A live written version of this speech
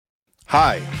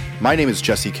Hi, my name is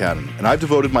Jesse Cannon, and I've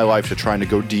devoted my life to trying to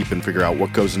go deep and figure out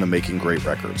what goes into making great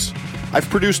records. I've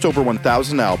produced over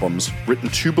 1,000 albums, written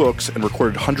 2 books, and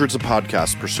recorded hundreds of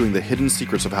podcasts pursuing the hidden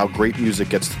secrets of how great music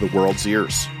gets to the world's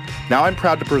ears. Now I'm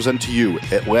proud to present to you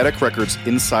Atlantic Records'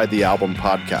 Inside the Album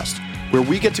podcast, where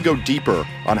we get to go deeper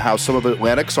on how some of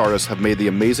Atlantic's artists have made the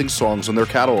amazing songs in their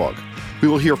catalog. We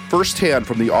will hear firsthand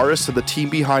from the artists and the team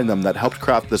behind them that helped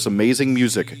craft this amazing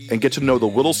music and get to know the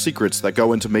little secrets that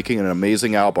go into making an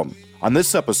amazing album. On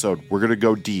this episode, we're going to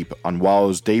go deep on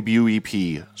Wallows' debut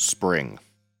EP, Spring.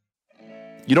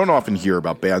 You don't often hear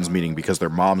about bands meeting because their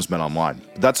moms met online,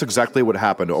 but that's exactly what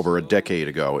happened over a decade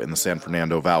ago in the San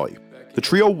Fernando Valley. The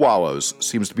trio Wallows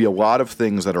seems to be a lot of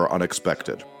things that are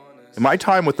unexpected. In my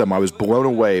time with them, I was blown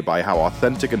away by how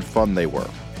authentic and fun they were.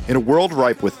 In a world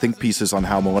ripe with think pieces on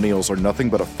how millennials are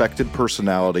nothing but affected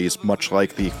personalities, much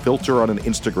like the filter on an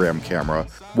Instagram camera,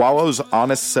 Wallows'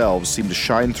 honest selves seem to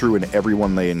shine through in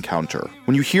everyone they encounter.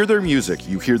 When you hear their music,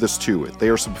 you hear this too. They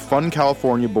are some fun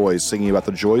California boys singing about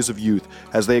the joys of youth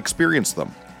as they experience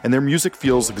them, and their music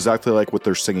feels exactly like what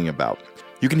they're singing about.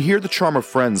 You can hear the charm of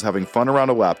friends having fun around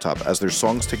a laptop as their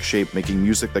songs take shape, making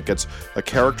music that gets a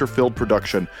character-filled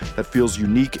production that feels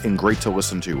unique and great to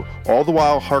listen to, all the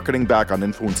while harkening back on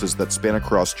influences that span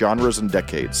across genres and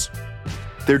decades.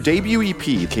 Their debut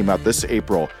EP came out this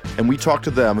April, and we talked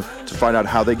to them to find out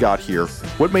how they got here,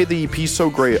 what made the EP so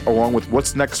great, along with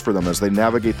what's next for them as they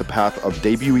navigate the path of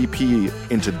debut EP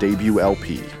into debut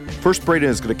LP. First, Braden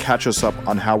is going to catch us up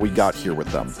on how we got here with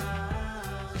them.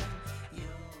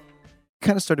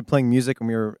 Kind of started playing music when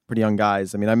we were pretty young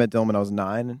guys. I mean, I met Dylan when I was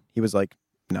 9. He was like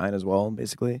 9 as well,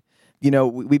 basically. You know,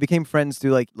 we became friends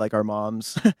through like our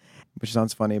moms, which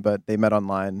sounds funny, but they met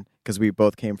online because we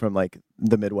both came from like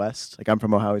the Midwest. Like I'm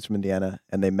from Ohio, he's from Indiana,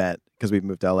 and they met because we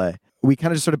moved to LA. We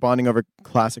kind of just started bonding over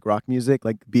classic rock music,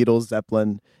 like Beatles,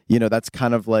 Zeppelin. You know, that's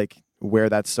kind of like where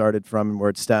that started from and where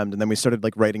it stemmed. And then we started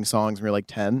like writing songs when we were like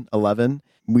 10, 11.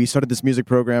 We started this music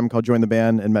program called Join the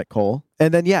Band and met Cole.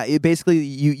 And then, yeah, it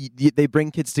basically, they bring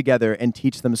kids together and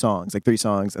teach them songs, like 3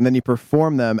 songs. And then you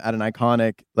perform them at an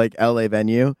iconic, like, LA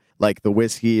venue, like the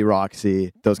Whiskey,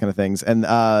 Roxy, those kind of things. And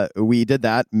we did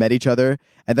that, met each other.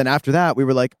 And then after that, we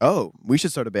were like, oh, we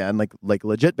should start a band, like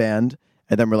legit band.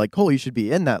 And then we're like, Cole, you should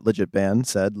be in that legit band,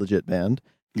 said legit band.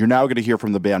 You're now going to hear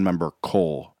from the band member,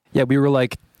 Cole. Yeah, we were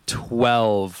like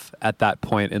 12 at that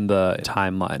point in the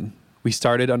timeline. We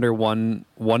started under one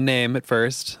name at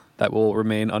first that will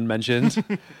remain unmentioned.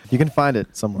 You can find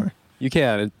it somewhere. You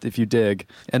can if you dig.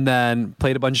 And then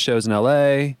played a bunch of shows in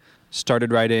LA,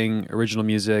 started writing original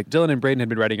music. Dylan and Braden had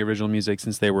been writing original music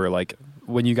since they were like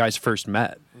when you guys first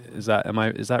met. Is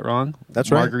that wrong? That's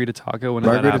right. Margarita Taco. When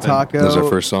Margarita that happened? Taco. That was our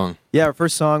first song. Yeah, our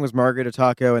first song was Margarita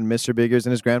Taco and Mr. Biggers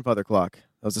and his grandfather clock.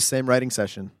 That was the same writing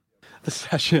session. The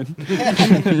session.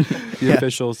 The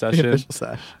official session. The official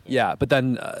sesh. Yeah, but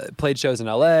then played shows in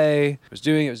LA. Was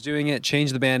doing it.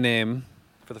 Changed the band name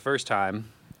for the first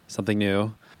time. Something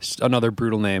new. Just another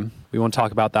brutal name. We won't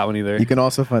talk about that one either. You can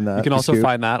also find that. You can also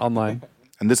find that online.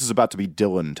 And this is about to be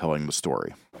Dylan telling the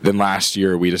story. Then last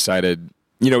year we decided,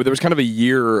 there was kind of a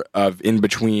year of in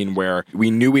between where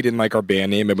we knew we didn't like our band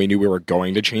name and we knew we were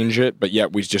going to change it, but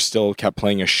yet we just still kept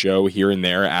playing a show here and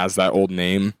there as that old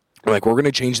name. We're like, we're going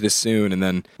to change this soon. And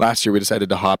then last year we decided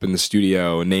to hop in the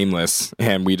studio nameless,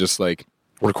 and we just like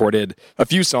recorded a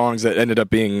few songs that ended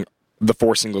up being the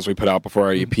 4 singles we put out before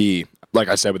our EP. Like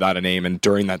I said, without a name. And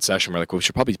during that session, we're like, well, we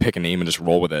should probably pick a name and just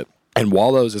roll with it. And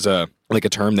Wallows is a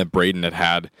term that Braden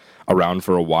had around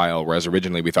for a while, whereas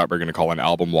originally we thought we were going to call an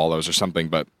album Wallows or something.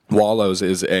 But Wallows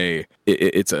is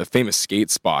it's a famous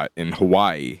skate spot in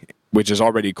Hawaii, which is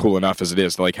already cool enough as it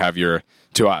is to like have your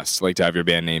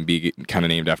band name be kind of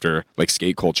named after like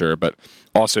skate culture. But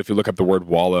also if you look up the word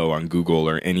wallow on Google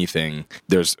or anything,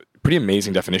 there's pretty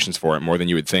amazing definitions for it, more than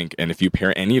you would think. And if you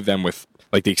pair any of them with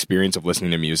like the experience of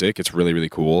listening to music, it's really, really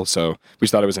cool. So we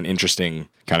just thought it was an interesting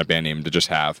kind of band name to just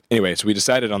have. Anyway, so we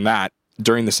decided on that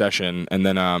during the session, and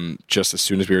then just as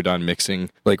soon as we were done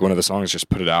mixing like one of the songs, just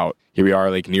put it out. Here we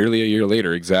are like nearly a year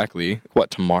later, exactly.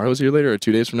 What, tomorrow's a year later or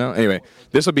 2 days from now? Anyway,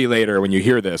 this will be later when you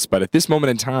hear this, but at this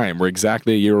moment in time, we're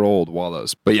exactly a year old,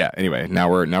 Wallows. But yeah, anyway, now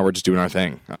we're just doing our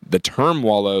thing. The term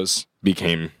Wallows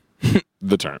became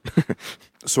the term.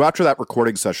 So after that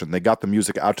recording session, they got the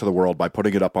music out to the world by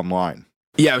putting it up online.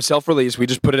 Yeah, it was self-released. We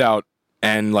just put it out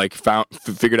and like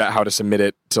figured out how to submit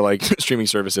it to like streaming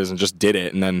services and just did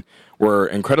it. And then we're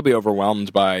incredibly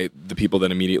overwhelmed by the people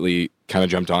that immediately kind of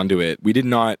jumped onto it. We did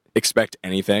not expect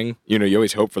anything. You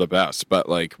always hope for the best, but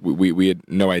like we had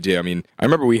no idea. I mean, I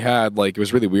remember we had like, it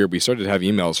was really weird. We started to have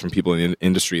emails from people in the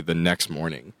industry the next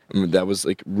morning. I mean, that was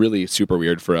like really super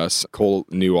weird for us. Cole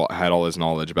had all his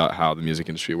knowledge about how the music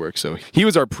industry works. So he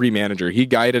was our pre-manager. He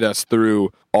guided us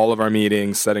through all of our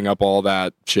meetings, setting up all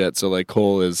that shit. So like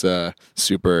Cole is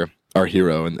super our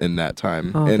hero in that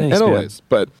time. Oh, and thanks, man. always.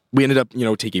 But we ended up,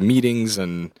 taking meetings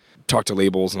and talk to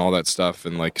labels and all that stuff,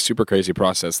 and like super crazy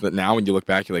process that now when you look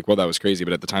back, you're like, well, that was crazy,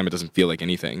 but at the time it doesn't feel like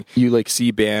anything. You like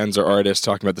see bands or artists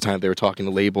talking about the time they were talking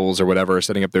to labels or whatever,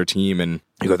 setting up their team, and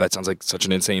you go, that sounds like such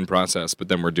an insane process, but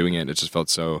then we're doing it and it just felt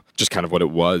so just kind of what it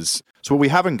was. So what we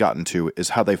haven't gotten to is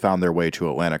how they found their way to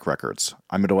Atlantic Records.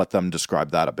 I'm going to let them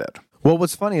describe that a bit. Well,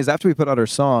 what's funny is after we put out our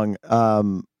song,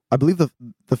 I believe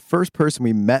the first person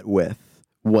we met with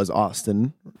was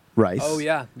Austin Rice. Oh,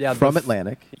 yeah. From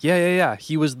Atlantic. Yeah.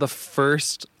 He was the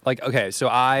first, like, okay, so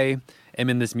I am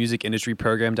in this music industry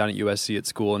program down at USC at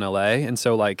school in LA. And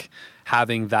so, like,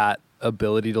 having that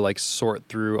ability to, like, sort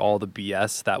through all the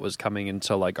BS that was coming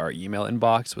into, like, our email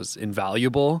inbox was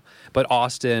invaluable. But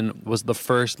Austin was the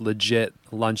first legit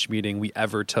lunch meeting we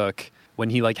ever took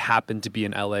when he, like, happened to be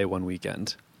in LA one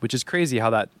weekend, which is crazy how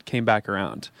that came back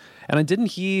around. And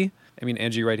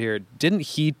Andrew right here, didn't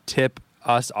he tip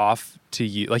us off to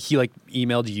you? Like, he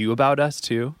emailed you about us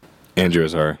too? Andrew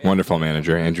is our wonderful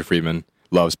manager. Andrew Friedman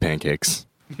loves pancakes.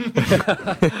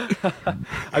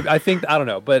 I think, I don't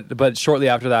know, but shortly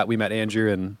after that we met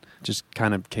Andrew and just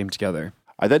kind of came together.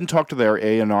 I then talked to their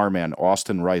A&R man,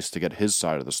 Austin Rice, to get his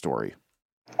side of the story.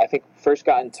 I think first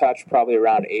got in touch probably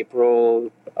around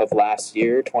April of last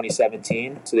year,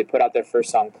 2017. So they put out their first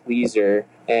song, Pleaser.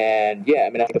 And I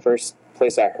think the first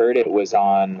place I heard it was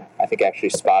on, I think actually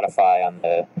Spotify on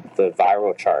the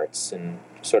viral charts, and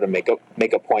sort of make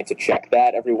a point to check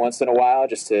that every once in a while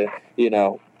just to,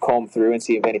 comb through and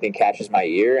see if anything catches my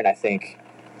ear. And I think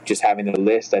just having the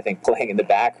list, playing in the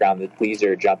background, the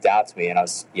Pleaser jumped out to me, and I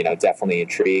was, definitely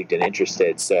intrigued and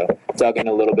interested. So dug in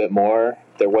a little bit more.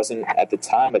 There wasn't at the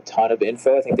time a ton of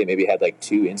info. I think they maybe had like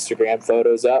 2 Instagram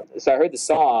photos up. So I heard the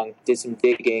song, did some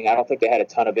digging. I don't think they had a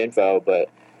ton of info, but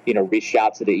reached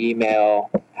out to the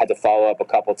email, had to follow up a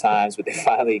couple times, but they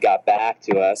finally got back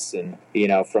to us. And,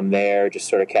 from there, just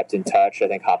sort of kept in touch. I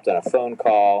think hopped on a phone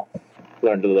call,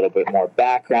 learned a little bit more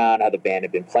background, how the band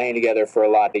had been playing together for a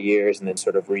lot of years, and then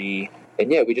sort of we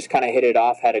just kind of hit it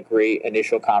off, had a great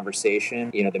initial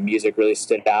conversation. The music really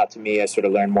stood out to me. I sort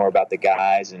of learned more about the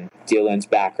guys and Dylan's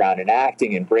background in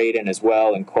acting, and Braden as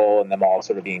well, and Cole, and them all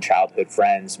sort of being childhood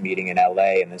friends, meeting in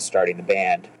LA and then starting the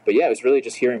band. But it was really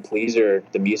just hearing Pleaser.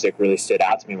 The music really stood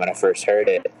out to me when I first heard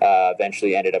it.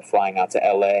 Eventually ended up flying out to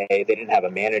LA. They didn't have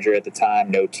a manager at the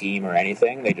time, no team or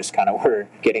anything. They just kind of were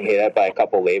getting hit up by a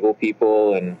couple label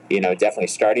people, and, definitely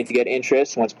starting to get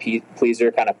interest once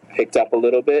Pleaser kind of picked up a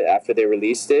little bit after they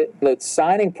released it. The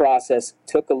signing process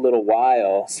took a little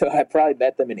while, so I probably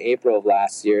met them in April of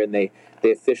last year, and they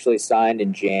officially signed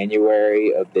in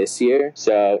January of this year.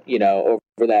 So,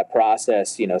 over that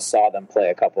process, saw them play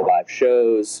a couple live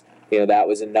shows. That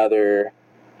was another,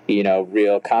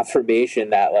 real confirmation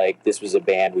that, like, this was a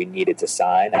band we needed to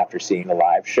sign after seeing the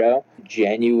live show.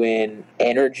 Genuine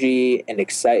energy and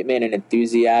excitement and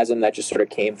enthusiasm that just sort of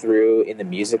came through in the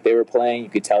music they were playing. You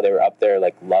could tell they were up there,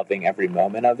 like, loving every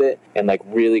moment of it, and, like,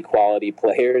 really quality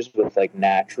players with, like,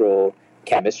 natural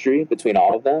chemistry between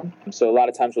all of them. So a lot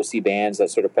of times we'll see bands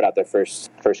that sort of put out their first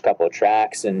couple of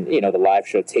tracks, and the live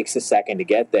show takes a second to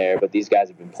get there, but these guys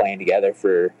have been playing together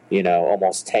for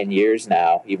almost 10 years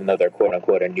now, even though they're quote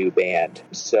unquote a new band.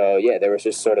 So there was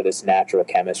just sort of this natural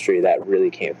chemistry that really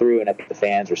came through, and I think the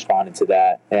fans responded to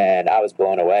that, and I was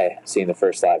blown away seeing the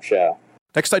first live show.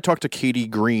 Next, I talked to Katie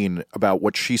Green about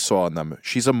what she saw in them.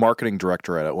 She's a marketing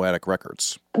director at Atlantic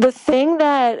Records. The thing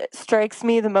that strikes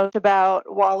me the most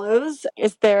about Wallows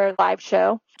is their live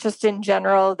show. Just in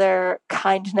general, their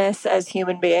kindness as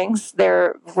human beings.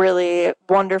 They're really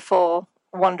wonderful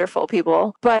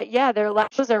people. But their live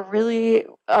shows are really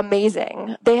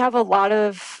amazing. They have a lot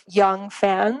of young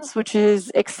fans, which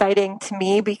is exciting to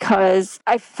me because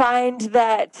I find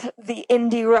that the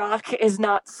indie rock is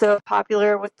not so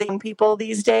popular with the young people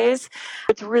these days.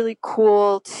 It's really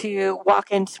cool to walk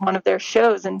into one of their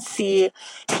shows and see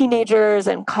teenagers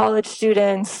and college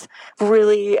students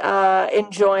really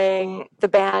enjoying the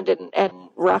band and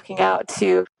rocking out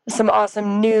to some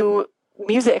awesome new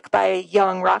music by a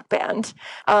young rock band.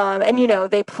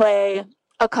 They play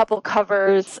a couple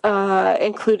covers,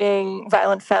 including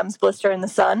Violent Femme's Blister in the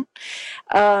Sun.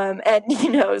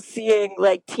 Seeing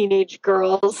like teenage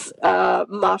girls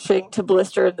moshing to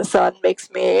Blister in the Sun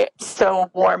makes me so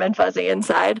warm and fuzzy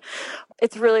inside.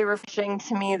 It's really refreshing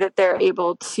to me that they're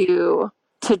able to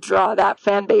draw that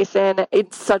fan base in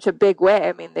such a big way.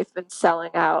 I mean, they've been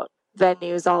selling out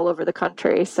venues all over the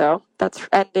country. So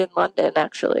and in London,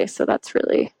 actually. So that's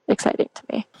really exciting to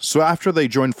me. So after they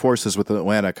joined forces with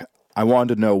Atlantic, I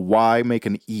wanted to know why make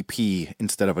an EP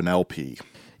instead of an LP?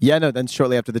 Yeah, no, then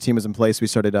shortly after the team was in place, we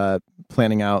started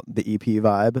planning out the EP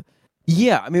vibe.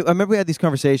 Yeah, I mean, I remember we had these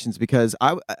conversations because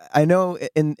I know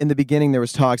in the beginning there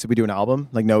was talks that we do an album,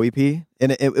 like no EP,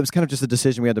 and it was kind of just a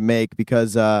decision we had to make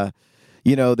because,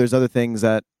 there's other things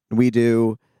that we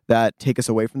do that take us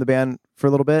away from the band for a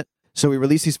little bit. So we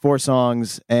released these 4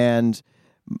 songs, and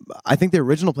I think the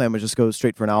original plan was just go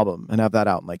straight for an album and have that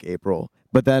out in like April.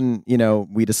 But then,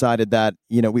 we decided that,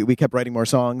 we kept writing more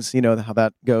songs, how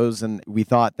that goes. And we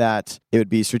thought that it would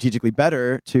be strategically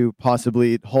better to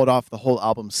possibly hold off the whole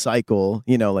album cycle,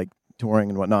 like touring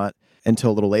and whatnot,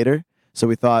 until a little later. So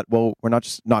we thought, well, we're not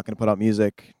going to put out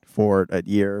music for a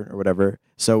year or whatever.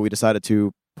 So we decided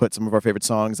to put some of our favorite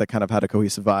songs that kind of had a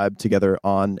cohesive vibe together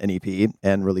on an EP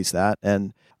and release that.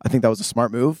 And I think that was a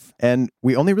smart move. And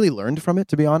we only really learned from it,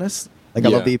 to be honest. Like, I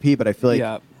love the EP, but I feel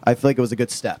like it was a good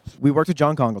step. We worked with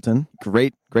John Congleton.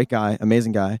 Great guy,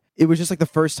 amazing guy. It was just like the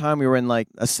first time we were in like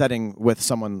a setting with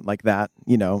someone like that,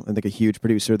 and like a huge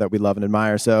producer that we love and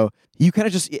admire. So you kind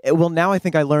of just, now I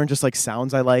think I learned just like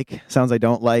sounds I like, sounds I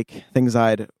don't like, things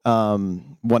I'd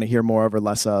want to hear more of or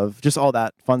less of, just all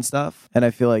that fun stuff. And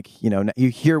I feel like, you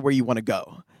hear where you want to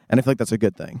go. And I feel like that's a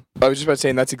good thing. I was just about to say,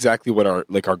 and that's exactly what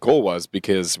our goal was,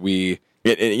 because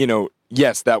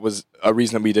yes, that was a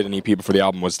reason that we did an EP before the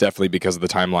album, was definitely because of the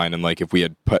timeline. And like, if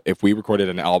we recorded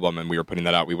an album and we were putting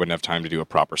that out, we wouldn't have time to do a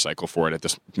proper cycle for it at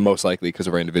this, most likely because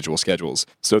of our individual schedules.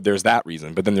 So there's that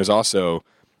reason. But then there's also,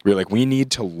 we're like, we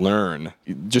need to learn.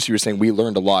 Just you were saying, we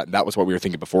learned a lot. And that was what we were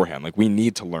thinking beforehand. Like, we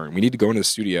need to learn. We need to go into the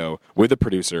studio with a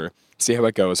producer, see how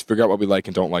it goes, figure out what we like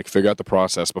and don't like, figure out the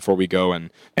process before we go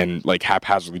and like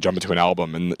haphazardly jump into an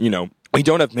album. And, we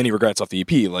don't have many regrets off the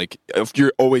EP. Like, if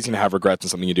you're always going to have regrets in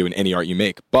something you do in any art you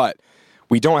make, but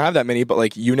we don't have that many. But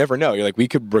like, you never know. You're like, we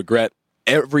could regret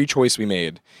every choice we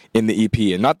made in the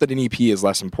EP. And not that an EP is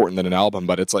less important than an album,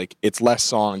 but it's like, it's less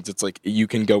songs. It's like, you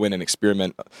can go in and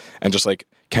experiment and just like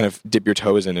kind of dip your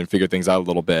toes in and figure things out a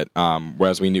little bit.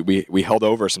 Whereas we knew we held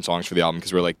over some songs for the album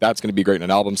because we were like, that's going to be great in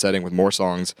an album setting with more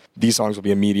songs. These songs will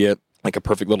be immediate, like a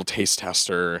perfect little taste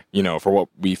tester, for what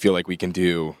we feel like we can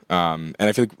do. And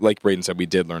I feel like Braden said, we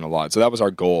did learn a lot. So that was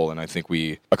our goal, and I think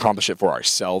we accomplished it for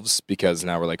ourselves, because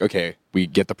now we're like, okay, we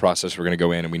get the process, we're going to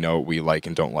go in and we know what we like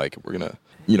and don't like. We're going to,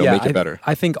 make it better.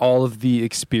 I think all of the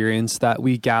experience that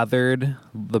we gathered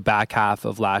the back half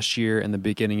of last year and the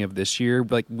beginning of this year,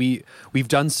 like we've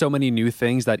done so many new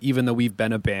things that even though we've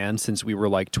been a band since we were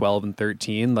like 12 and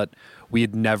 13, that we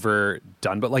had never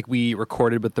done, but like we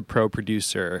recorded with the pro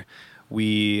producer,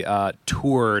 we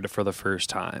toured for the first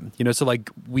time, so like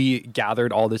we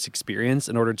gathered all this experience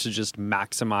in order to just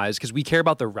maximize, because we care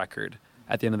about the record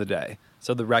at the end of the day.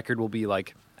 So the record will be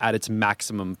like at its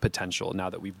maximum potential now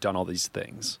that we've done all these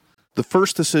things. The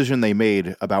first decision they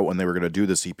made about when they were going to do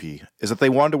this EP is that they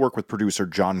wanted to work with producer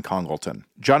John Congleton.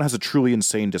 John has a truly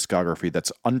insane discography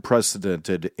that's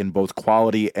unprecedented in both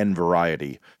quality and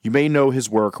variety. You may know his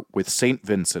work with St.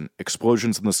 Vincent,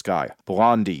 Explosions in the Sky,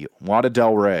 Blondie, Lana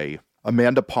Del Rey,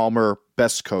 Amanda Palmer,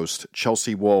 Best Coast,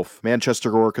 Chelsea Wolfe,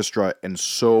 Manchester Orchestra, and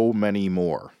so many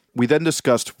more. We then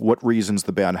discussed what reasons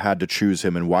the band had to choose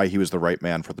him and why he was the right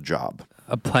man for the job.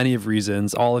 Plenty of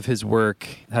reasons. All of his work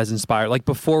has inspired. Like,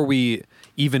 before we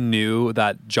even knew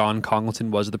that John Congleton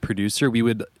was the producer, we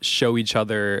would show each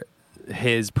other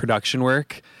his production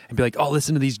work and be like, oh,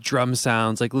 listen to these drum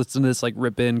sounds, like listen to this like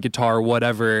rip-in guitar,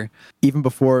 whatever. Even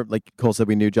before, like Cole said,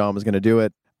 we knew John was going to do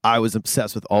it, I was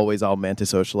obsessed with Always album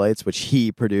Antisocialites, which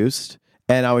he produced.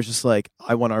 And I was just like,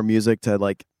 I want our music to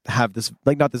like have this,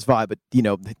 like, not this vibe, but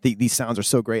these sounds are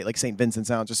so great. Like St. Vincent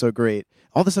sounds are so great.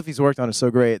 All the stuff he's worked on is so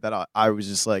great that I was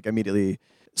just like immediately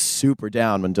super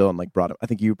down when Dylan like brought him. I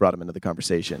think you brought him into the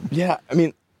conversation. Yeah, I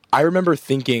mean, I remember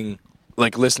thinking,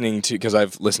 like, listening to, because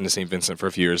I've listened to St. Vincent for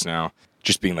a few years now,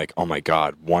 just being like, oh my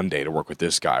God, one day to work with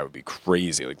this guy would be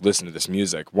crazy. Like, listen to this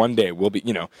music. One day we'll be,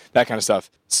 that kind of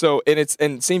stuff. So,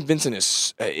 and St. Vincent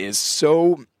is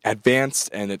so advanced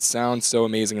and it sounds so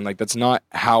amazing. And like, that's not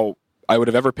how I would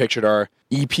have ever pictured our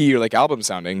EP or like album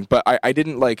sounding. But I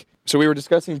didn't like, so we were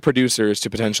discussing producers to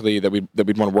potentially that we'd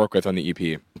want to work with on the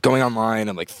EP, going online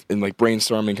and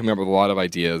brainstorming, coming up with a lot of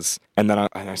ideas. And then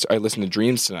I listened to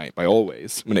Dreams Tonight by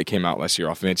Always when it came out last year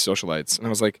off of Antisocialites. And I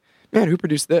was like, man, who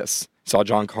produced this? Saw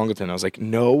John Congleton. I was like,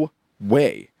 no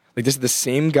way. Like, this is the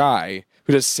same guy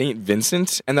who does St.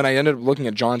 Vincent. And then I ended up looking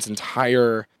at John's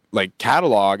entire like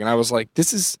catalog, and I was like,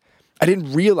 I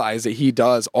didn't realize that he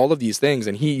does all of these things.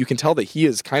 And you can tell that he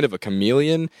is kind of a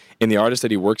chameleon in the artist that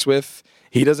he works with.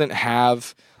 He doesn't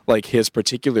have like his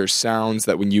particular sounds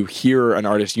that when you hear an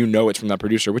artist, you know it's from that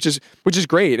producer, which is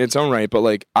great in its own right. But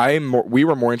like we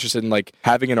were more interested in like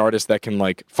having an artist that can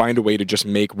like find a way to just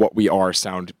make what we are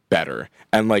sound better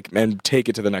and take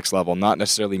it to the next level, not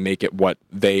necessarily make it what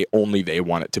they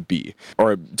want it to be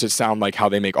or to sound like how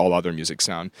they make all other music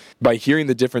sound. By hearing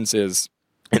the differences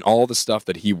in all the stuff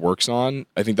that he works on,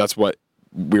 I think that's what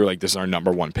we were like, this is our number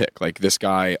one pick. Like this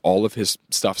guy, all of his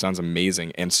stuff sounds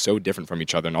amazing and so different from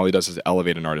each other. And all he does is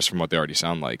elevate an artist from what they already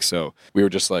sound like. So we were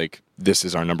just like, this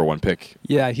is our number one pick.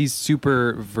 Yeah, he's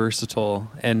super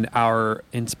versatile, and our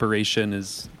inspiration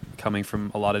is coming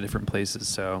from a lot of different places.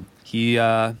 So he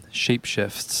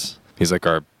shapeshifts. He's like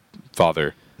our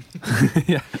father.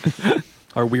 Yeah.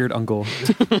 Our weird uncle.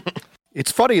 It's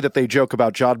funny that they joke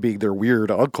about John being their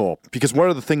weird uncle, because one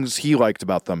of the things he liked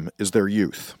about them is their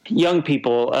youth. Young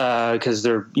people, because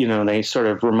they're, they sort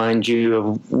of remind you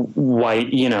of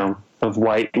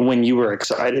white when you were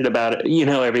excited about it,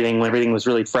 everything, when everything was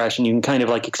really fresh, and you can kind of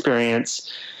like experience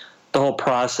the whole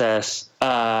process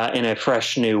in a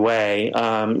fresh new way.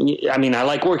 I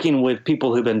like working with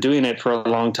people who've been doing it for a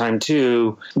long time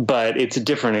too, but it's a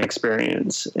different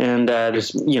experience, and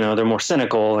they're more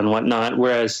cynical and whatnot,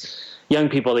 whereas young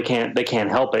people, they can't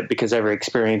help it because every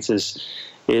experience is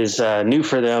new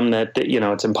for them, that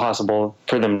it's impossible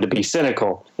for them to be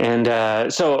cynical. And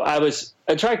so I was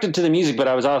attracted to the music, but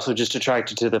I was also just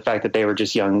attracted to the fact that they were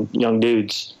just young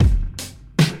dudes.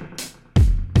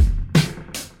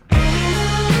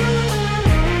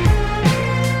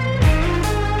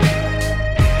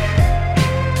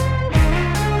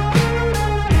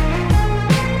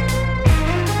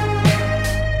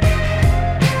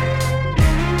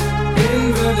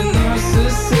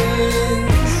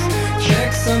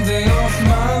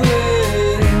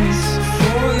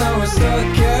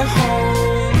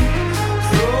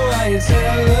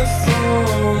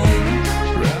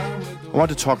 I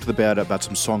wanted to talk to the band about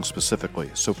some songs specifically.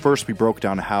 So first, we broke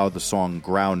down how the song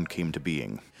Ground came to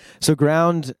being. So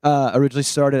Ground originally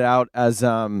started out as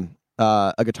a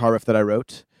guitar riff that I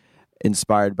wrote,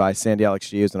 inspired by Sandy Alex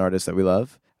G, who's an artist that we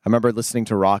love. I remember listening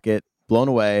to Rocket, blown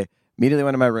away, immediately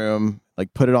went to my room,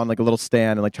 like put it on like a little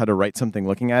stand and like try to write something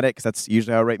looking at it, because that's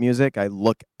usually how I write music. I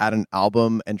look at an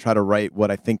album and try to write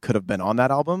what I think could have been on that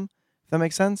album, if that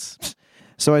makes sense.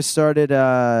 So I started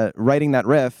writing that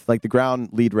riff, like the Ground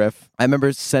lead riff. I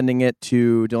remember sending it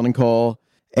to Dylan and Cole,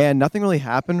 and nothing really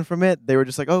happened from it. They were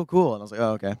just like, "Oh, cool," and I was like,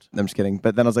 "Oh, okay." I'm just kidding.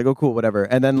 But then I was like, "Oh, cool, whatever."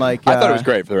 And then like I thought it was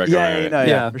great for the record.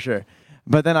 Yeah, for sure.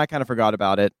 But then I kind of forgot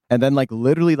about it, and then like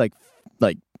literally like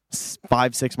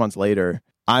 5-6 months later,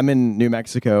 I'm in New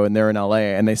Mexico and they're in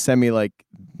LA, and they send me like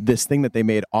this thing that they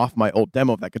made off my old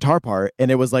demo of that guitar part, and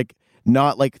it was like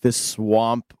not like this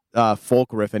swamp folk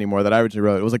riff anymore that I originally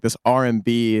wrote. It was like this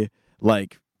R&B,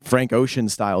 like Frank Ocean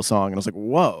style song, and I was like,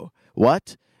 "Whoa,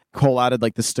 what?" Cole added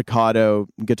like the staccato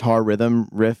guitar rhythm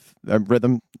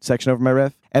section over my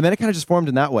riff, and then it kind of just formed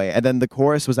in that way. And then the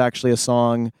chorus was actually a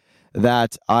song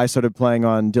that I started playing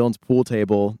on Dylan's pool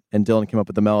table, and Dylan came up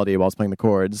with the melody while I was playing the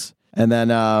chords. And then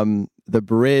the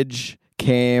bridge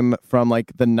came from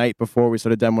like the night before we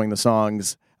started demoing the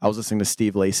songs. I was listening to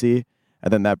Steve Lacy,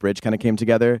 and then that bridge kind of came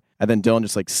together, and then Dylan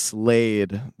just like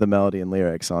slayed the melody and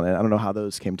lyrics on it. I don't know how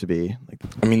those came to be.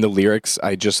 I mean, the lyrics,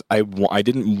 I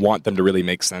didn't want them to really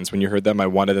make sense when you heard them. I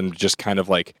wanted them to just kind of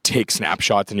like take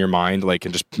snapshots in your mind, like,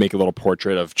 and just make a little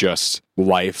portrait of just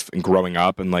life and growing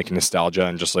up and like nostalgia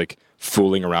and just like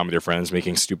fooling around with your friends,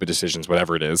 making stupid decisions,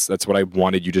 whatever it is. That's what I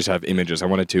wanted. You just have images. I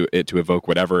wanted it to evoke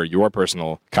whatever your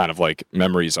personal kind of like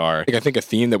memories are. I think a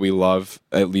theme that we love,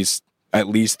 at least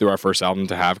through our first album,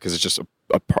 to have, because it's just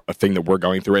a thing that we're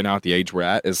going through right now at the age we're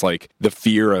at, is like the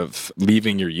fear of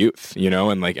leaving your youth,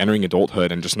 and like entering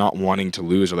adulthood and just not wanting to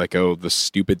lose or let go of the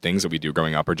stupid things that we do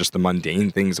growing up, or just the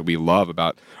mundane things that we love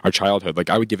about our childhood. Like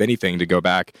I would give anything to go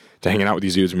back to hanging out with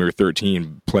these dudes when we were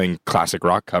 13, playing classic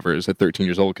rock covers at 13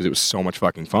 years old, because it was so much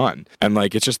fucking fun. And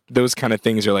like, it's just those kind of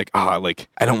things, you're like, like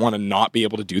I don't want to not be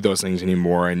able to do those things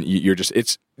anymore. And you're just,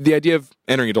 it's the idea of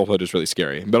entering adulthood is really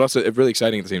scary, but also really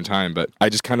exciting at the same time. But I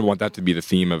just kind of want that to be the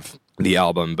theme of the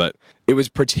album. But it was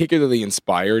particularly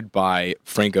inspired by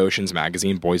Frank Ocean's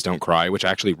magazine, Boys Don't Cry, which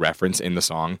I actually reference in the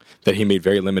song, that he made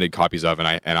very limited copies of, and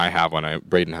I have one.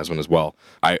 Braden has one as well.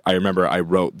 I remember I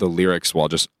wrote the lyrics while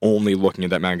just only looking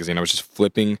at that magazine. I was just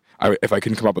flipping. If I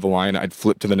couldn't come up with a line, I'd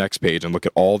flip to the next page and look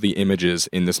at all the images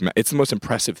in this. It's the most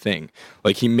impressive thing.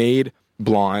 Like, he made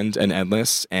Blonde and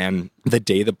Endless, and the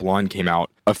day that Blonde came out,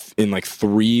 in like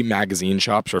 3 magazine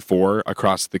shops or 4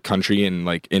 across the country and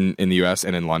like in the US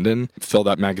and in London filled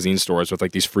up magazine stores with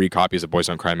like these free copies of Boys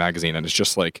Don't Cry magazine, and it's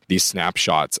just like these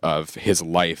snapshots of his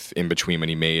life in between when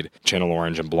he made Channel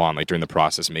Orange and Blonde, like during the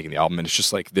process of making the album, and it's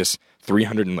just like this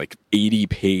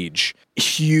 380-page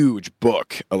huge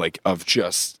book like of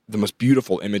just the most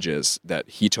beautiful images that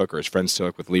he took or his friends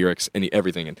took with lyrics and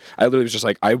everything. And I literally was just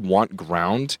like, I want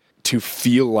Ground to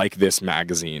feel like this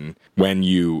magazine when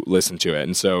you listen to it.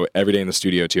 And so every day in the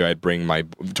studio too,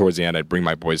 towards the end, I'd bring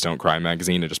my Boys Don't Cry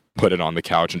magazine and just put it on the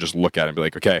couch and just look at it and be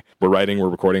like, okay, we're writing, we're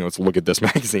recording, let's look at this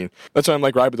magazine. That's why I'm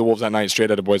like Ride with the Wolves at Night,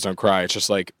 straight out of Boys Don't Cry. It's just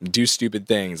like, do stupid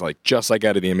things, like just like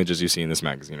out of the images you see in this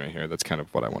magazine right here. That's kind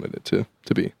of what I wanted it to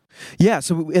be. Yeah,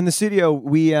 so in the studio,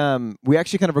 we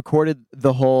actually kind of recorded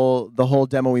the whole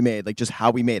demo we made, like just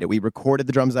how we made it. We recorded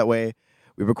the drums that way.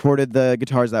 We recorded the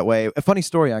guitars that way. A funny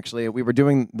story, actually. We were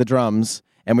doing the drums,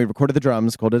 and we recorded the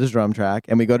drums, called it a drum track,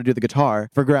 and we go to do the guitar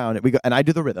for Ground. And I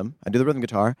do the rhythm. I do the rhythm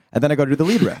guitar, and then I go to do the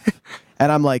lead riff.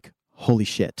 And I'm like, holy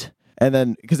shit. And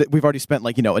then, because we've already spent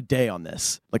like, a day on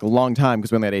this, like a long time,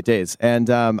 because we only had 8 days. And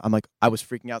I'm like, I was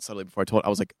freaking out suddenly before I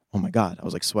was like, oh my God. I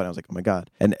was like sweating. I was like, oh my God.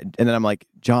 And then I'm like,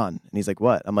 John. And he's like,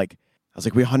 what? I was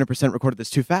like, we 100% recorded this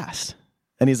too fast.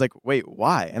 And he's like, wait,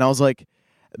 why? And I was like,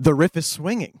 the riff is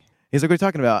swinging. He's like, what are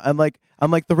you talking about? I'm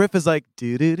like, the riff is like,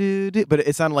 do-do-do-do, but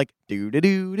it sounded like,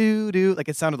 do-do-do-do-do. Like,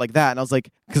 it sounded like that. And I was like,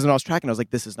 because when I was tracking, I was like,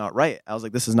 this is not right. And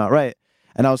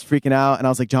I was freaking out. And I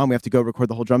was like, John, we have to go record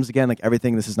the whole drums again. Like,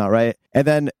 everything, this is not right. And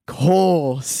then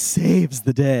Cole saves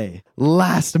the day.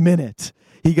 Last minute.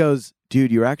 He goes,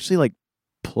 dude, you're actually, like,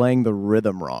 playing the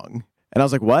rhythm wrong. And I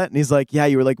was like, what? And he's like, yeah,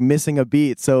 you were, like, missing a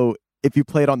beat. So if you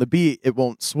play it on the beat, it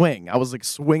won't swing. I was like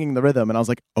swinging the rhythm, and I was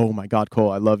like, oh my God,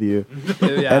 Cole, I love you.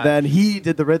 Yeah. And then he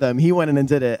did the rhythm. He went in and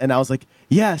did it, and I was like,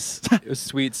 yes. It was a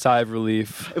sweet sigh of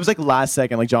relief. It was like last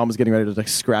second, like John was getting ready to like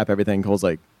scrap everything. Cole's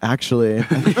like, actually,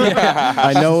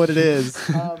 I know what it is.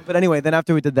 But anyway, then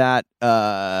after we did that,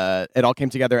 it all came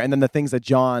together, and then the things that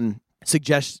John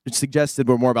suggested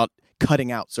were more about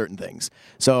cutting out certain things.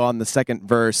 So on the second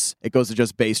verse, it goes to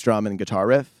just bass drum and guitar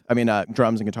riff.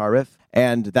 Drums and guitar riff.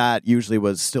 And that usually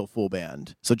was still full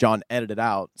band. So John edited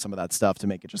out some of that stuff to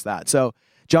make it just that. So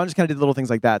John just kind of did little things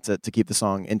like that to keep the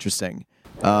song interesting.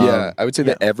 I would say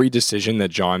that every decision that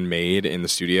John made in the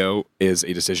studio is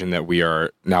a decision that we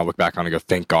are now look back on and go,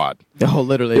 thank God. Oh,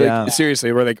 literally, yeah.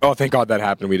 Seriously, we're like, oh, thank God that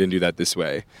happened. We didn't do that this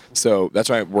way. So that's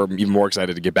why we're even more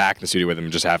excited to get back in the studio with him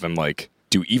and just have him like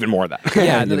do even more of that.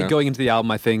 Yeah, and then going into the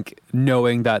album, I think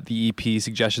knowing that the EP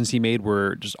suggestions he made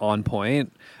were just on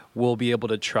point, we'll be able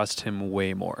to trust him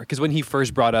way more. Because when he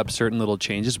first brought up certain little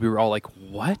changes, we were all like,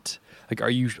 what? Like, are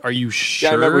you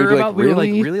sure about? We were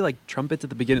like, really? Like trumpets at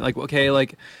the beginning? Like, okay,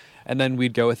 like, and then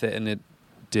we'd go with it, and it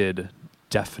did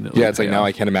definitely. Yeah, it's like now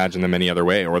I can't imagine them any other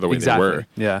way or the way they were.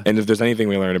 Yeah. And if there's anything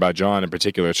we learned about John in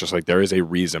particular, it's just like there is a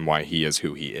reason why he is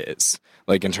who he is.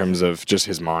 Like in terms of just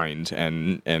his mind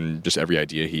and just every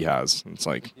idea he has. It's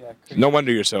like, no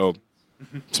wonder you're so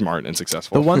smart and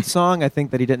successful. The one song I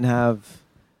think that he didn't have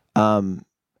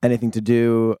anything to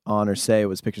do on or say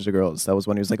was Pictures of Girls. That was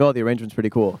when he was like, oh, the arrangement's pretty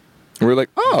cool. And we're like,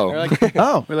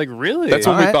 oh. We're like, really? That's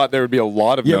when we thought there would be a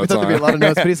lot of notes on. Yeah, we thought there'd be a lot of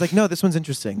notes, but he's like, no, this one's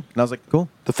interesting. And I was like, cool.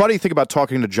 The funny thing about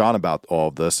talking to John about all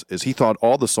of this is he thought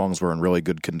all the songs were in really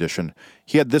good condition.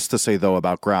 He had this to say, though,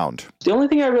 about Ground. The only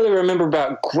thing I really remember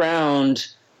about Ground,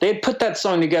 they had put that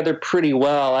song together pretty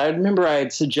well. I remember I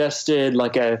had suggested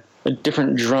like a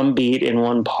different drum beat in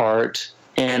one part.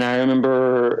 And I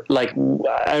remember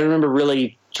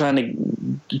really trying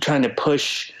to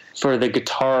push for the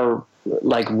guitar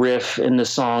like riff in the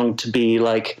song to be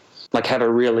like have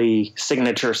a really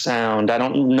signature sound. I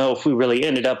don't know if we really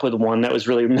ended up with one that was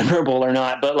really memorable or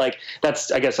not, but like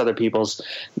that's, I guess, other people's,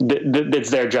 it's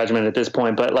their judgment at this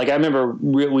point. But like I remember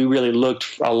we really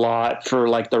looked a lot for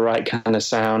like the right kind of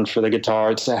sound for the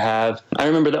guitar to have. I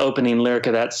remember the opening lyric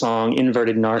of that song,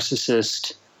 Inverted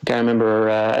Narcissist. I remember,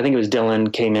 I think it was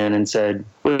Dylan came in and said,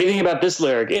 what do you think about this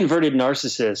lyric, Inverted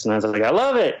Narcissist? And I was like, I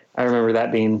love it. I remember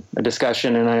that being a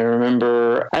discussion. And I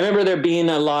remember there being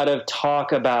a lot of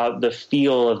talk about the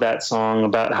feel of that song,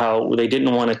 about how they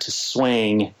didn't want it to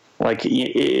swing, like,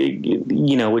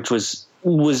 which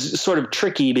was sort of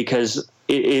tricky because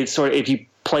it's sort of, if you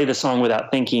play the song without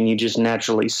thinking, you just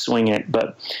naturally swing it.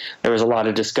 But there was a lot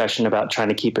of discussion about trying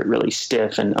to keep it really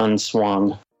stiff and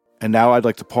unswung. And now I'd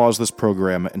like to pause this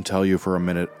program and tell you for a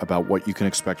minute about what you can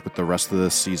expect with the rest of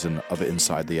this season of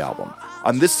Inside the Album.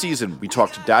 On this season, we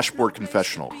talked to Dashboard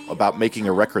Confessional about making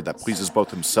a record that pleases both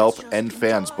himself and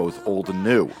fans both old and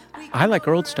new. I like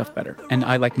our old stuff better, and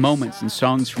I like moments and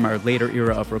songs from our later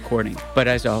era of recording. But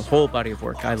as a whole body of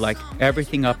work, I like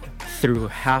everything up through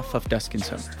half of Dusk and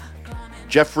Summer.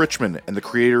 Jeff Richman and the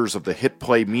creators of the hit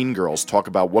play Mean Girls talk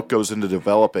about what goes into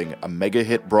developing a mega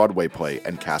hit Broadway play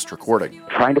and cast recording.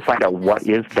 Trying to find out what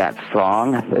is that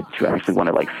song that you actually want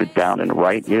to sit down and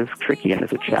write is tricky and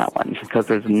is a challenge because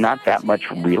there's not that much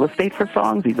real estate for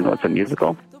songs, even though it's a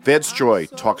musical. Vance Joy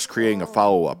talks creating a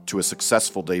follow-up to a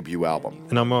successful debut album.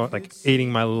 And I'm more eating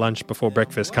my lunch before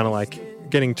breakfast, kind of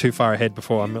getting too far ahead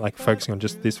before I'm focusing on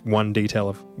just this one detail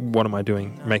of what am I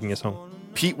doing, making a song.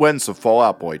 Pete Wentz of Fall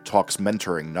Out Boy talks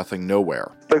mentoring Nothing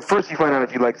Nowhere. First you find out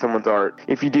if you like someone's art.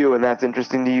 If you do and that's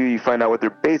interesting to you, you find out what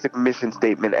their basic mission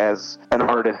statement as an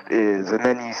artist is, and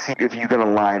then you see if you can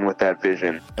align with that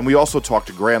vision. And we also talked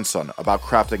to Grandson about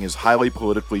crafting his highly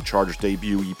politically charged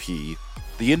debut EP,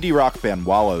 the indie rock band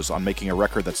Wallows on making a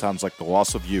record that sounds like the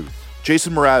loss of youth,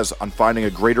 Jason Mraz on finding a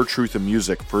greater truth in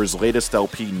music for his latest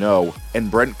LP, No, and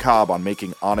Brent Cobb on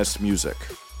making honest music.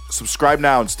 Subscribe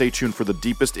now and stay tuned for the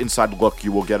deepest inside look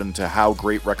you will get into how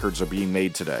great records are being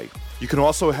made today. You can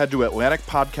also head to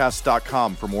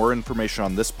AtlanticPodcast.com for more information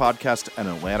on this podcast and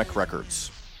Atlantic Records.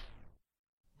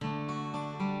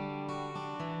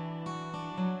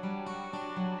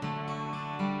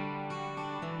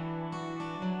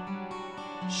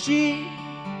 She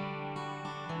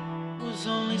was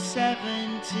only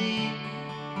 17.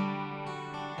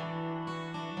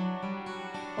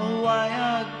 Oh, why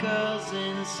are girls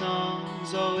in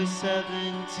songs always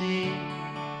 17?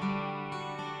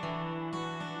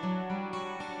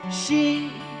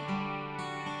 She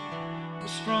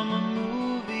was from a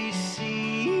movie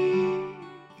scene.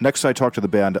 Next, I talked to the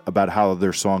band about how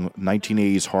their song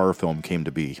 1980s Horror Film came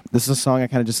to be. This is a song I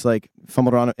kind of just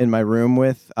fumbled around in my room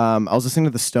with. I was listening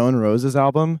to the Stone Roses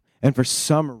album, and for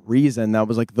some reason, that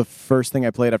was the first thing I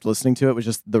played after listening to it was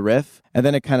just the riff. And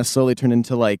then it kind of slowly turned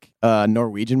into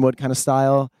Norwegian Wood kind of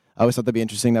style. I always thought that'd be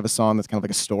interesting to have a song that's kind of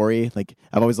like a story.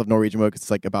 I've always loved Norwegian Wood because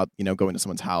it's about, going to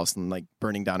someone's house and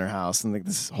burning down her house and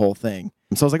this whole thing.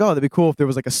 And so I was like, oh, that'd be cool if there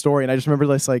was a story. And I just remember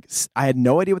I had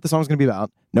no idea what the song was going to be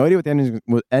about, no idea what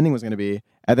the ending was going to be,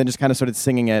 and then just kind of started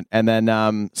singing it. And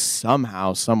then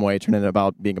somehow, some way, turned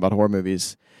into being about horror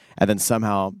movies. And then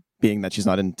somehow being that she's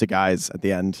not into guys at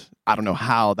the end. I don't know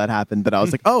how that happened, but I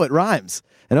was like, oh, it rhymes.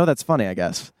 And that's funny, I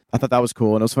guess. I thought that was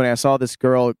cool. And it was funny. I saw this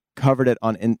girl covered it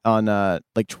on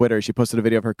Twitter. She posted a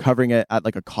video of her covering it at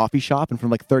a coffee shop and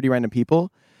from 30 random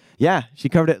people. Yeah, she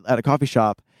covered it at a coffee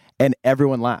shop and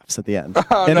everyone laughs at the end.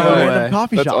 Oh, in no a way. random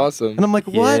coffee That's shop. awesome. And I'm like,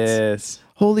 what? Yes.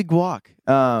 Holy guac.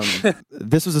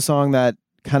 This was a song that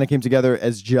kind of came together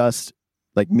as just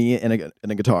me and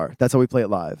a guitar. That's how we play it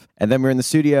live. And then we were in the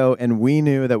studio and we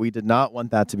knew that we did not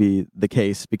want that to be the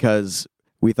case because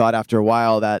we thought after a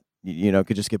while that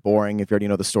could just get boring if you already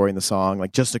know the story in the song,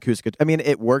 just acoustic. I mean,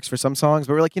 it works for some songs,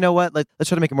 but we're like, you know what? Let's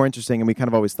try to make it more interesting. And we kind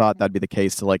of always thought that'd be the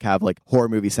case to have horror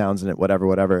movie sounds in it,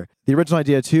 whatever. The original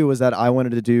idea too was that I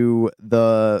wanted to do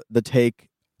the take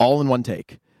all in one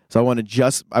take. So I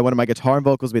wanted my guitar and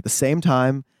vocals to be at the same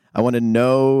time. I wanted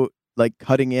no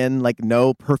cutting in,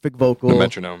 no perfect vocal. No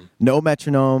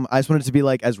metronome. I just wanted it to be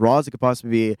as raw as it could possibly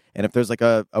be. And if there's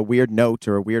a weird note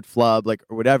or a weird flub,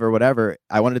 or whatever,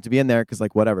 I wanted it to be in there because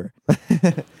whatever.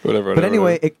 But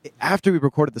anyway, after we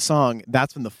recorded the song,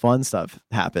 that's when the fun stuff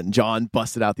happened. John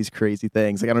busted out these crazy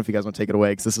things. I don't know if you guys want to take it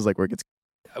away because this is where it gets...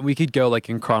 We could go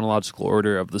in chronological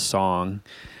order of the song.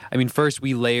 I mean, first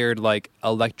we layered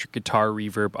electric guitar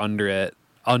reverb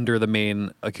under the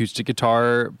main acoustic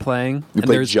guitar playing. You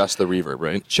played just the reverb,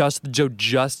 right? Just the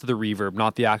reverb,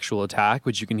 not the actual attack,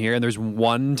 which you can hear. And there's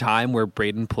one time where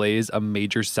Braden plays a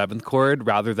major seventh chord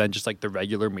rather than just the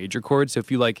regular major chord. So if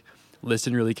you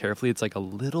listen really carefully, it's a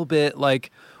little bit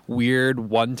weird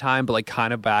one time, but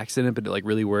kind of by accident, but it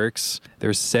really works.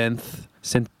 There's synth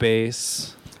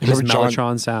bass, there's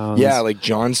mellotron sounds. Yeah,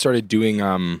 John started doing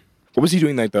what was he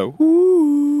doing the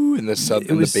woo and the sub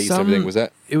and the bass and everything? Was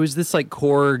that? It was this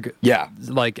Korg,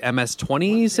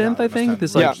 MS-20 synth, I think.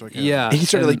 He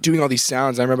started doing all these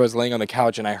sounds. I remember I was laying on the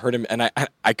couch and I heard him, and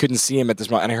I couldn't see him at this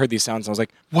moment, and I heard these sounds and I was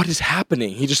like, "What is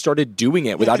happening?" He just started doing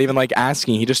it without even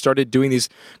asking. He just started doing these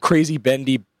crazy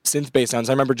bendy synth-based sounds.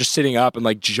 I remember just sitting up and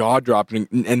like jaw-dropping,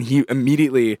 and he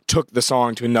immediately took the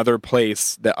song to another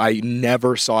place that I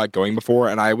never saw it going before,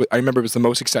 and I remember it was the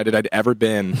most excited I'd ever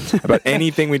been about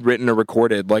anything we'd written or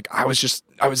recorded. Like,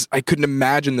 I couldn't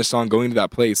imagine the song going to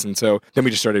that place, and so then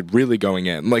we just started really going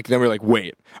in. Like, then we were like,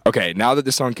 wait, okay, now that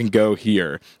the song can go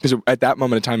here, because at that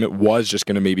moment in time, it was just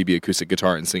going to maybe be acoustic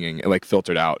guitar and singing, it like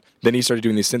filtered out. Then he started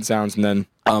doing these synth sounds, and then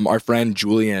our friend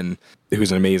Julian,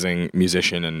 who's an amazing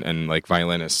musician and like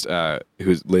violinist,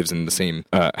 who lives in the same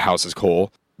house as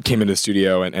Cole, came into the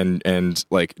studio and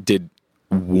like did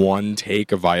one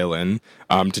take of violin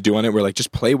to do on it. We're like,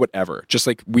 just play whatever. Just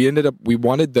like we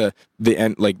wanted the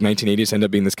end, like 1980s to end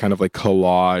up being this kind of like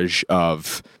collage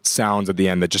of sounds at the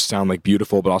end that just sound like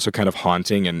beautiful, but also kind of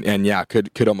haunting and yeah,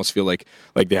 could almost feel like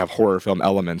they have horror film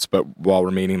elements, but while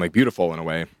remaining like beautiful in a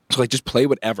way. So like, just play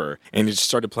whatever. And he just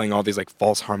started playing all these like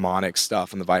false harmonic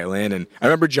stuff on the violin. And I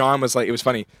remember John was like, it was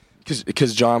funny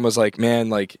because John was like, man,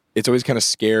 like, it's always kind of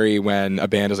scary when a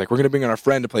band is like, we're going to bring in our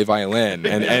friend to play violin.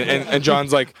 And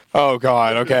John's like, oh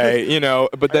God, okay, you know,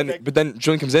 but then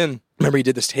Julian comes in. Remember he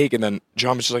did this take, and then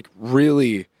John was just like,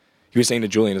 really, he was saying to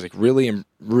Julian, "Is like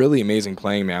really amazing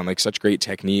playing, man. Like such great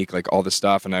technique, like all this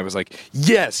stuff." And I was like,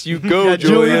 "Yes, you go,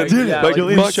 Julian." Like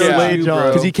Julian showed John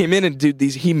because he came in and did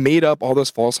these. He made up all those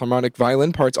false harmonic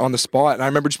violin parts on the spot, and I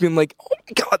remember just being like, "Oh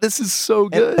my God, this is so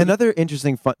good." And another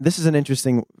interesting this is an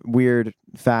interesting weird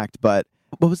fact, but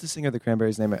what was the singer of the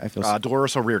Cranberries' name? I feel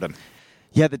Dolores O'Riordan.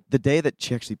 Yeah, the day that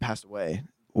she actually passed away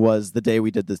was the day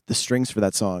we did the strings for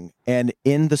that song. And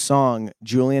in the song,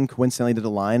 Julian coincidentally did a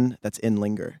line that's in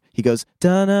Linger. He goes,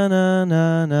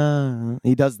 da-na-na-na-na.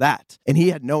 He does that. And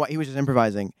he was just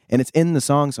improvising. And it's in the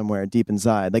song somewhere deep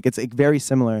inside. Like, it's like, very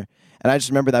similar. And I just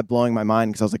remember that blowing my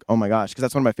mind because I was like, oh my gosh, because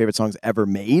that's one of my favorite songs ever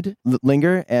made,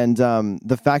 Linger. And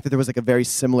the fact that there was like a very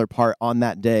similar part on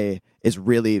that day is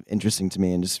really interesting to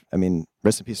me. And just, I mean,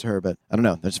 rest in peace to her. But I don't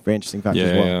know. That's a very interesting fact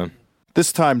as well. Yeah.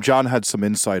 This time, John had some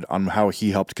insight on how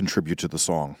he helped contribute to the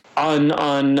song. On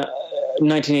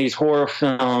 1980s horror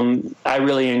film, I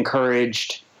really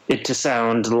encouraged it to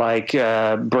sound like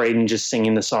Braden just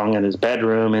singing the song in his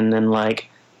bedroom, and then like,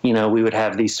 you know, we would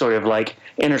have these sort of like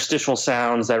interstitial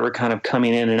sounds that were kind of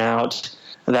coming in and out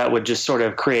that would just sort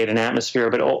of create an atmosphere.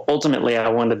 But ultimately, I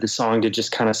wanted the song to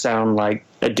just kind of sound like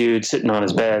a dude sitting on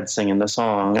his bed singing the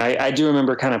song. I do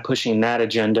remember kind of pushing that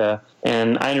agenda.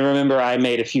 And I remember I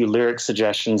made a few lyric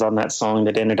suggestions on that song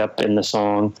that ended up in the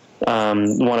song.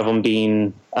 One of them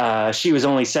being, she was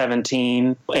only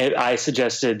 17. I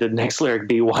suggested the next lyric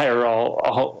be, why are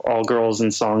all girls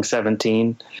in song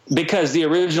 17? Because the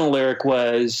original lyric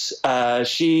was,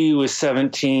 she was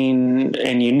 17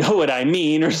 and you know what I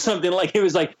mean, or something like, it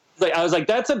was like, I was like,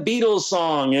 that's a Beatles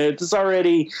song. It's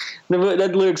already,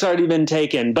 that lyric's already been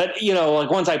taken. But, you know,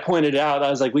 like once I pointed it out, I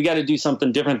was like, we got to do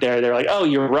something different there. They're like, oh,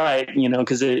 you're right, you know,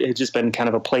 because it had just been kind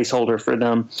of a placeholder for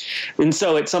them. And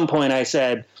so at some point I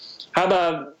said, how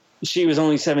about she was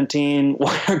only 17?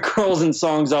 Why are girls in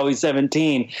songs always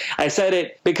 17? I said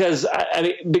it because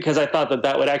I thought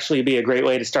that would actually be a great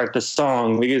way to start the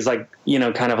song, because like, you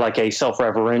know, kind of like a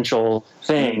self-referential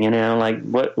thing, you know, like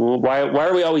why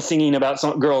are we always singing about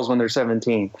girls when they're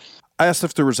 17? I asked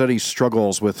if there was any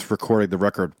struggles with recording the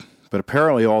record, but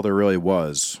apparently all there really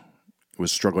was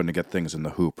struggling to get things in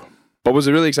the hoop. What was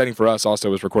really exciting for us also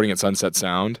was recording at Sunset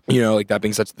Sound. You know, like that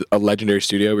being such a legendary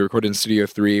studio. We recorded in Studio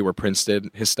 3 where Prince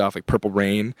did his stuff, like Purple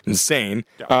Rain. Insane.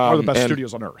 Yeah, one of the best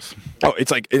studios on earth. Oh,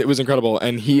 it's like, it was incredible.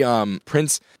 And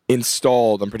Prince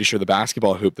installed, I'm pretty sure, the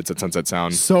basketball hoop that's at Sunset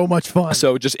Sound. So much fun.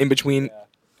 So just in between,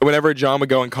 whenever John would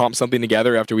go and comp something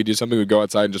together after we do something, we'd go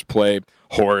outside and just play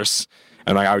horse.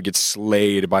 And like I would get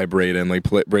slayed by Braden. Like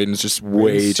Braden's just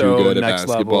way too good at next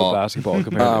basketball. Level of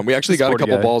basketball we actually got a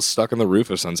couple balls stuck on the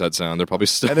roof of Sunset Sound. They're probably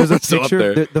still, and there's a still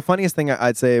picture, up there. The funniest thing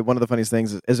I'd say, one of the funniest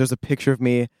things is there's a picture of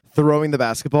me throwing the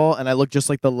basketball, and I look just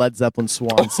like the Led Zeppelin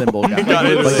swan symbol guy.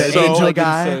 God, like that so angel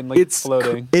guy. Insane, like it's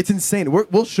floating. It's insane.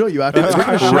 We'll show you after this.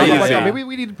 Maybe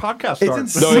we need a podcast. It's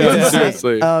insane. No, yeah,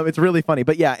 seriously. It's really funny.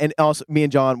 But yeah, and also me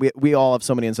and John, we all have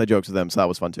so many inside jokes with them, so that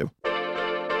was fun too.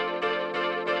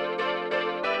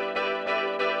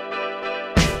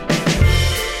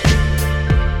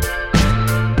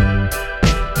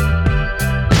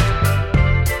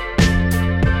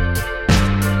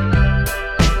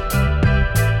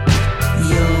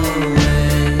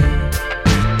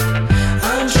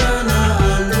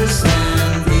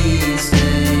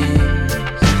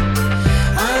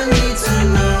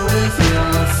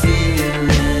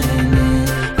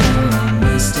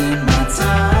 Wasting my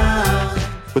time.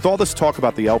 With all this talk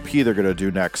about the LP they're going to do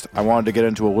next, I wanted to get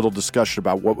into a little discussion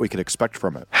about what we could expect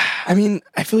from it. I mean,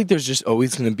 I feel like there's just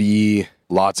always going to be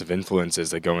lots of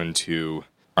influences that go into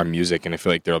our music, and I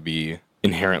feel like there'll be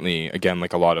inherently, again,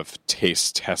 like a lot of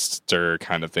taste tester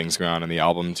kind of things going on in the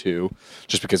album too,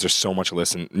 just because there's so much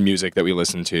music that we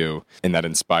listen to and that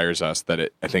inspires us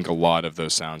that I think a lot of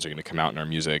those sounds are going to come out in our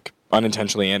music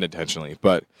unintentionally and intentionally.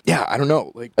 But yeah, I don't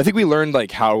know. Like, I think we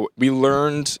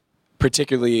learned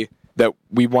particularly that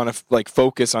we want to like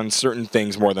focus on certain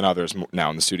things more than others now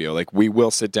in the studio. Like, we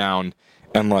will sit down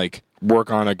and like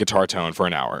work on a guitar tone for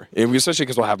an hour, especially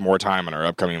because we'll have more time on our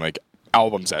upcoming like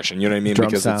album session, you know what I mean? Drum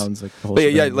because sounds like the whole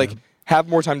thing, like have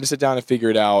more time to sit down and figure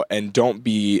it out, and don't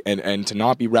be and to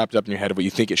not be wrapped up in your head of what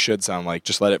you think it should sound like.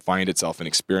 Just let it find itself and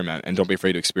experiment, and don't be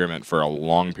afraid to experiment for a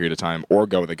long period of time or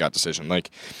go with a gut decision.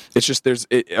 Like, it's just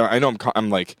I know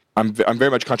I'm very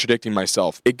much contradicting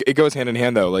myself. It goes hand in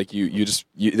hand though. Like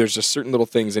there's just certain little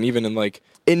things, and even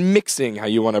in mixing how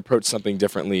you want to approach something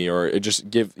differently, or it just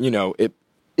give it.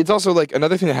 It's also like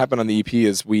another thing that happened on the EP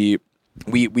is we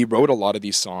wrote a lot of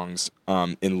these songs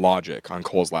in Logic on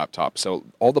Cole's laptop. So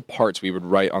all the parts we would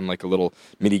write on like a little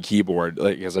MIDI keyboard,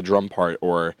 like as a drum part,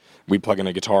 or we plug in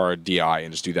a guitar DI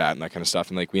and just do that and that kind of stuff.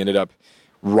 And like we ended up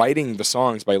writing the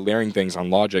songs by layering things on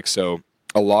Logic. So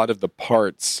a lot of the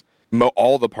parts,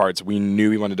 all the parts we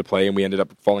knew we wanted to play, and we ended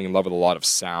up falling in love with a lot of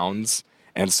sounds.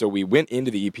 And so we went into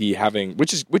the EP having,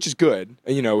 which is good,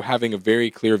 having a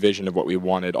very clear vision of what we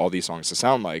wanted all these songs to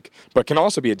sound like, but can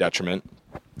also be a detriment.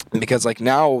 Because like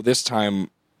now, this time,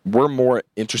 we're more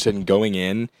interested in going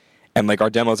in, and like our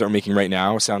demos that we're making right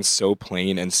now sound so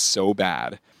plain and so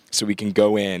bad. So we can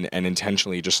go in and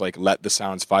intentionally just like let the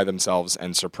sounds find themselves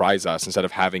and surprise us, instead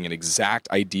of having an exact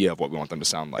idea of what we want them to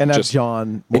sound like. And have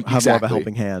John have more of a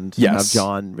helping hand. Yes. And have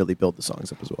John really build the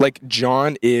songs up as well. Like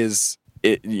John is...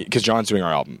 because John's doing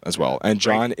our album as well, and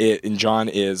John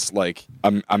is like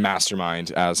a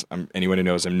mastermind, as anyone who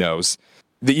knows him knows.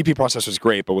 The EP process was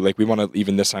great, but we want to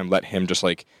even this time let him just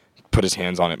like put his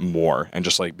hands on it more, and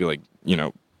just like be like,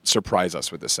 surprise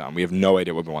us with this sound. We have no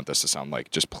idea what we want this to sound like.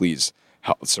 Just please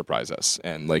help surprise us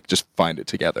and like just find it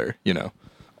together.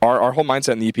 Our whole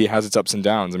mindset in the EP has its ups and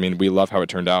downs. I mean, we love how it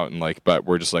turned out, and but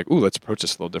we're just like, ooh, let's approach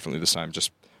this a little differently this time,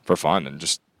 just for fun, and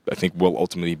just. I think we'll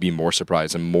ultimately be more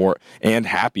surprised and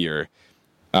happier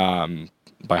by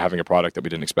having a product that we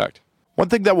didn't expect. One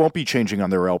thing that won't be changing on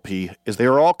their LP is they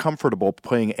are all comfortable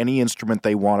playing any instrument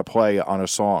they want to play on a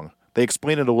song. They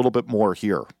explain it a little bit more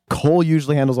here. Cole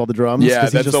usually handles all the drums. Yeah,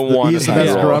 that's the one. He's the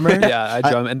best drummer. Yeah, I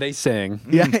drum and they sing.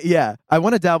 Yeah. I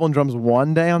want to dabble in drums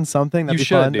one day on something. That'd be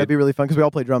fun. Dude. That'd be really fun because we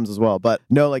all play drums as well. But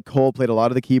no, like Cole played a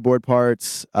lot of the keyboard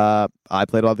parts. I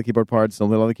played a lot of the keyboard parts. Dylan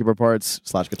played a lot of the keyboard parts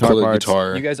 / guitar parts.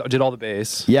 You guys did all the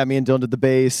bass. Yeah, me and Dylan did the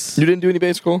bass. You didn't do any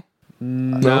bass, Cole?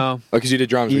 No. Oh, because you did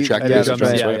drums. We tracked bass.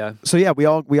 Drums, yeah. So yeah, we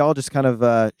all just kind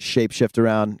of shape shift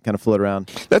around, kind of float around.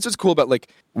 That's what's cool about like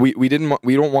we don't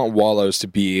want Wallows to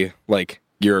be like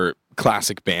your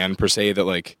classic band per se, that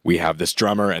like we have this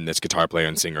drummer and this guitar player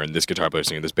and singer and this guitar player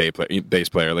singer and this bass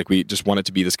player. Like we just want it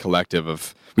to be this collective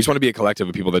of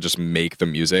people that just make the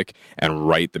music and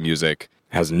write the music.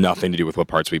 It has nothing to do with what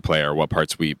parts we play or what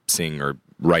parts we sing or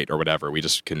write or whatever. We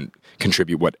just can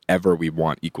contribute whatever we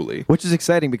want equally. Which is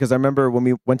exciting because I remember when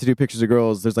we went to do Pictures of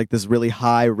Girls, there's like this really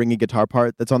high ringy guitar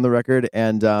part that's on the record,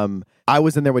 and I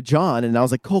was in there with John, and I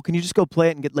was like, Cole, can you just go play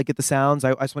it and get the sounds?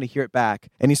 I just want to hear it back.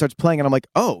 And he starts playing, and I'm like,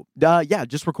 yeah,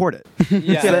 just record it.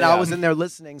 Then I was in there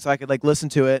listening, so I could like listen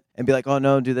to it and be like, oh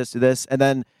no, do this, and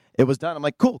then it was done. I'm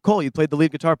like, cool, Cole, you played the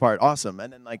lead guitar part. Awesome.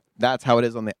 And then, like, that's how it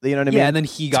is on the, you know what I mean? Yeah, and then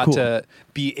he got to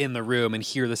be in the room and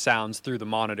hear the sounds through the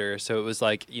monitor. So it was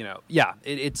like,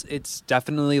 it's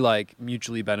definitely, like,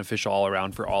 mutually beneficial all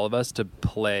around for all of us to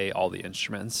play all the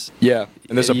instruments. Yeah.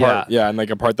 And there's a part, and,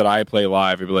 like, a part that I play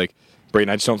live, it'd be like, Brayden,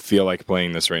 I just don't feel like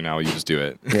playing this right now. You just do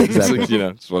it. Yeah, exactly. It's like,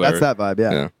 it's whatever. That's that vibe,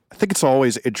 yeah. I think it's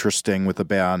always interesting with a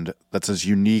band that's as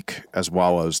unique as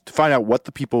Wallows to find out what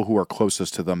the people who are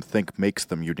closest to them think makes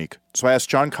them unique. So I asked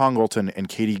John Congleton and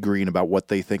Katie Green about what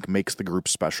they think makes the group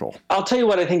special. I'll tell you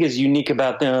what I think is unique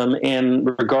about them in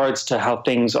regards to how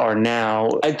things are now.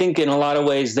 I think in a lot of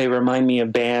ways they remind me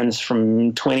of bands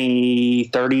from 20,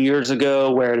 30 years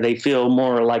ago where they feel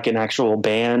more like an actual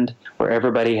band, where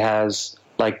everybody has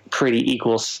like pretty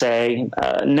equal say.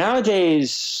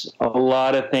 Nowadays, a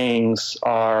lot of things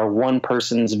are one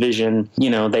person's vision.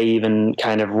 They even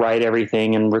kind of write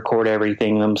everything and record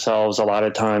everything themselves a lot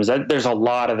of times. There's a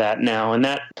lot of that now. And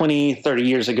that 20, 30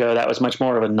 years ago, that was much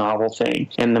more of a novel thing.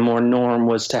 And the more norm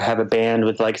was to have a band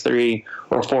with like 3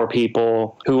 or 4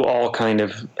 people who all kind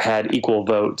of had equal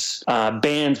votes.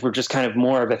 Bands were just kind of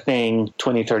more of a thing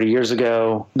 20, 30 years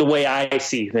ago. The way I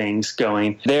see things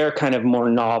going, they're kind of more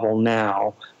novel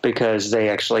now because they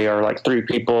actually are like 3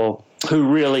 people who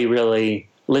really, really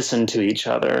listen to each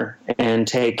other and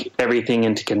take everything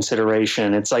into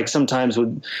consideration. It's like sometimes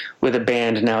with a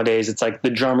band nowadays, it's like the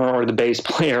drummer or the bass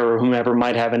player or whomever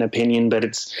might have an opinion, but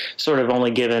it's sort of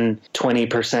only given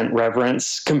 20%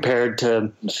 reverence compared to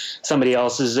somebody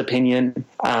else's opinion.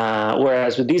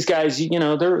 Whereas with these guys,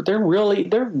 they're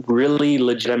really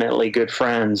legitimately good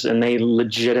friends, and they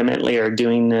legitimately are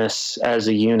doing this as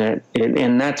a unit,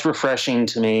 and that's refreshing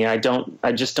to me. I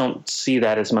just don't see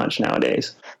that as much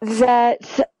nowadays.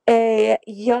 That a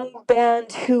young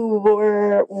band who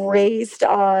were raised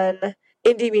on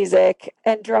indie music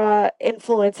and draw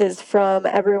influences from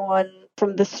everyone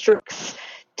from the Strokes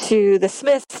to the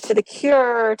Smiths to the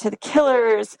Cure to the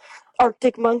Killers,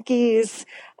 Arctic Monkeys.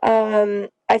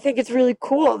 I think it's really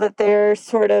cool that they're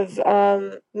sort of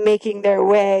making their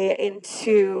way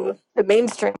into the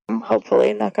mainstream,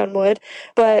 hopefully, knock on wood.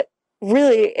 But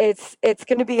really, it's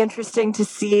going to be interesting to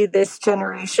see this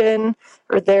generation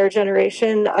or their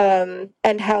generation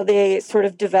and how they sort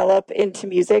of develop into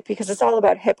music, because it's all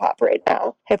about hip hop right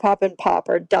now. Hip hop and pop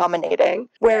are dominating,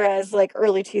 whereas like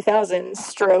early 2000s,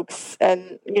 Strokes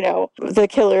and the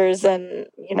Killers and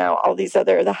all these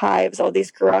the Hives, all these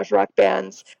garage rock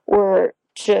bands were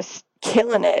just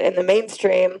killing it in the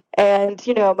mainstream. And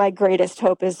my greatest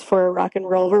hope is for a rock and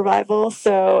roll revival.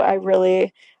 So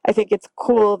I think it's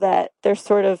cool that they're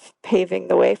sort of paving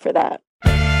the way for that.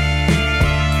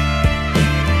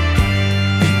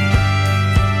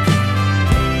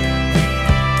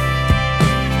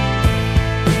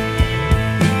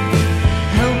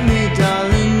 Help me,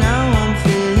 darling, now I'm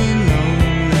feeling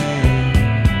lonely.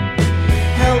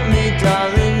 Help me,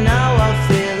 darling, now I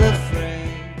feel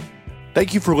afraid.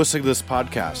 Thank you for listening to this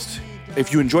podcast.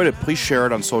 If you enjoyed it, please share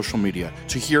it on social media.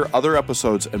 To hear other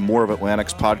episodes and more of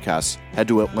Atlantic's podcasts, head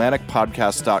to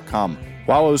atlanticpodcast.com.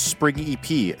 Wallows' spring EP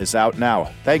is out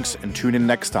now. Thanks, and tune in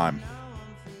next time.